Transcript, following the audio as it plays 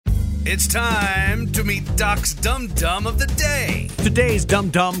It's time to meet Doc's Dum Dum of the Day. Today's Dum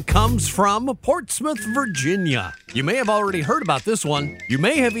Dum comes from Portsmouth, Virginia. You may have already heard about this one. You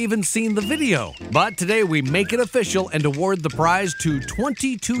may have even seen the video. But today we make it official and award the prize to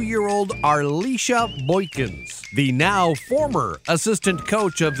 22-year-old Arlisha Boykins, the now former assistant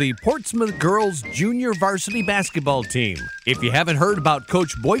coach of the Portsmouth Girls Junior Varsity Basketball team. If you haven't heard about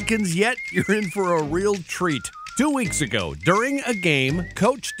Coach Boykins yet, you're in for a real treat. 2 weeks ago, during a game,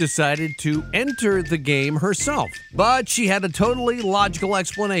 Coach decided to enter the game herself, but she had a totally logical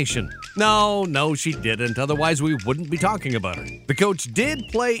explanation. No, she didn't. Otherwise, we wouldn't be talking about her. The coach did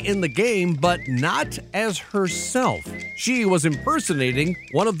play in the game, but not as herself. She was impersonating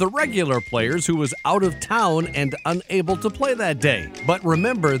one of the regular players who was out of town and unable to play that day. But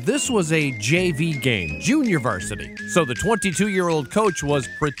remember, this was a JV game, junior varsity. So the 22-year-old coach was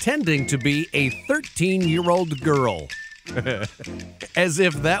pretending to be a 13-year-old girl. As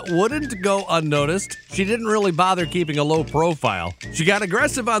if that wouldn't go unnoticed, she didn't really bother keeping a low profile. She got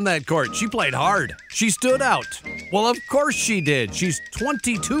aggressive on that court. She played hard. She stood out. Well, of course she did. She's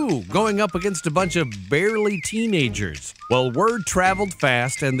 22, going up against a bunch of barely teenagers. Well, word traveled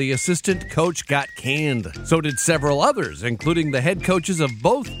fast and the assistant coach got canned. So did several others, including the head coaches of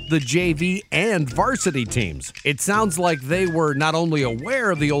both the JV and varsity teams. It sounds like they were not only aware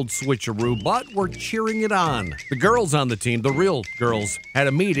of the old switcheroo, but were cheering it on. The girls on the team, the real girls, had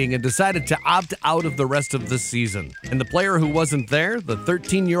a meeting and decided to opt out of the rest of the season. And the player who wasn't there, the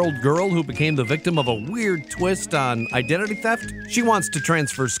 13-year-old girl who became the victim of a weird twist on identity theft, she wants to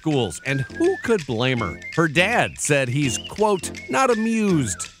transfer schools. And who could blame her? Her dad said he's, quote, not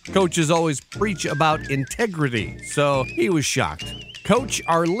amused. Coaches always preach about integrity, so he was shocked. Coach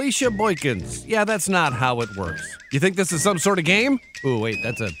Arlisha Boykins. Yeah, that's not how it works. You think this is some sort of game? Oh, wait,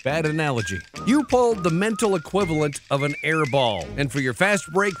 that's a bad analogy. You pulled the mental equivalent of an air ball. And for your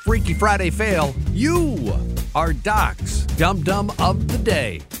fast break Freaky Friday fail, you are Doc's Dum Dum of the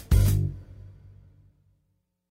Day.